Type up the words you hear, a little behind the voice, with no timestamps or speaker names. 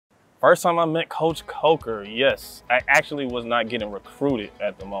First time I met Coach Coker, yes. I actually was not getting recruited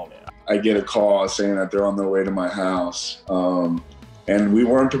at the moment. I get a call saying that they're on their way to my house. And we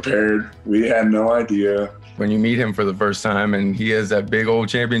weren't prepared. We had no idea. When you meet him for the first time and he has that big old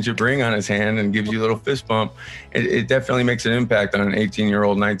championship ring on his hand and gives you a little fist bump, it definitely makes an impact on an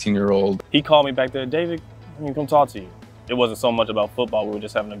 18-year-old, 19-year-old. He called me back there, David, let me come talk to you. It wasn't so much about football. We were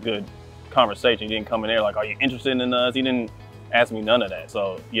just having a good conversation. He didn't come in there like, are you interested in us? He didn't ask me none of that.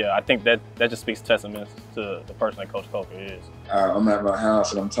 So yeah, I think that just speaks testament to the person that Coach Coker is. I'm at my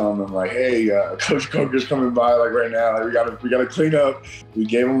house and I'm telling them like, hey, Coach Coker's coming by like right now. Like we gotta clean up. We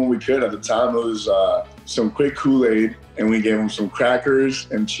gave him what we could. At the time it was some quick Kool-Aid, and we gave him some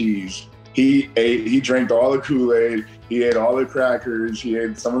crackers and cheese. He drank all the Kool-Aid, he ate all the crackers, he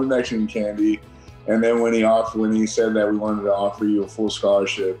ate some of the Mexican candy. And then when he said that we wanted to offer you a full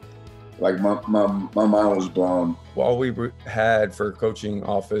scholarship, like my mind was blown. All we had for coaching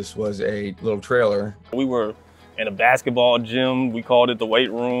office was a little trailer. We were in a basketball gym. We called it the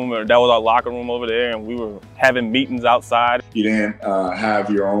weight room, or that was our locker room over there, and we were having meetings outside. You didn't have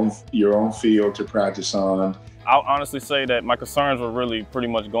your own field to practice on. I'll honestly say that my concerns were really pretty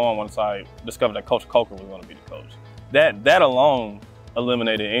much gone once I discovered that Coach Coker was going to be the coach. That alone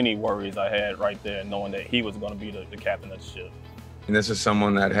eliminated any worries I had right there, knowing that he was going to be the captain of the ship. And this is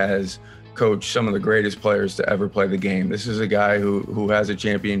someone that has coached some of the greatest players to ever play the game. This is a guy who has a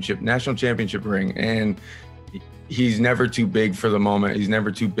national championship ring, and he's never too big for the moment. He's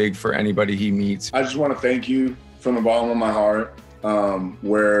never too big for anybody he meets. I just want to thank you from the bottom of my heart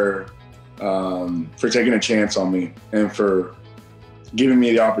for taking a chance on me and for giving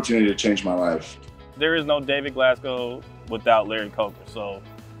me the opportunity to change my life. There is no David Glasgow without Larry Coker. So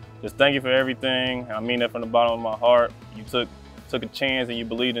just thank you for everything. I mean that from the bottom of my heart. You took a chance and you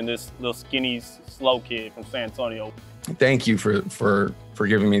believed in this little skinny, slow kid from San Antonio. Thank you for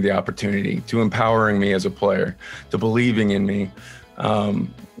giving me the opportunity, to empowering me as a player, to believing in me.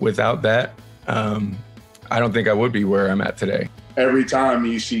 Without that, I don't think I would be where I'm at today. Every time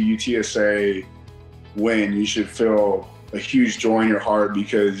you see UTSA win, you should feel a huge joy in your heart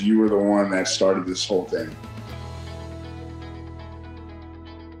because you were the one that started this whole thing.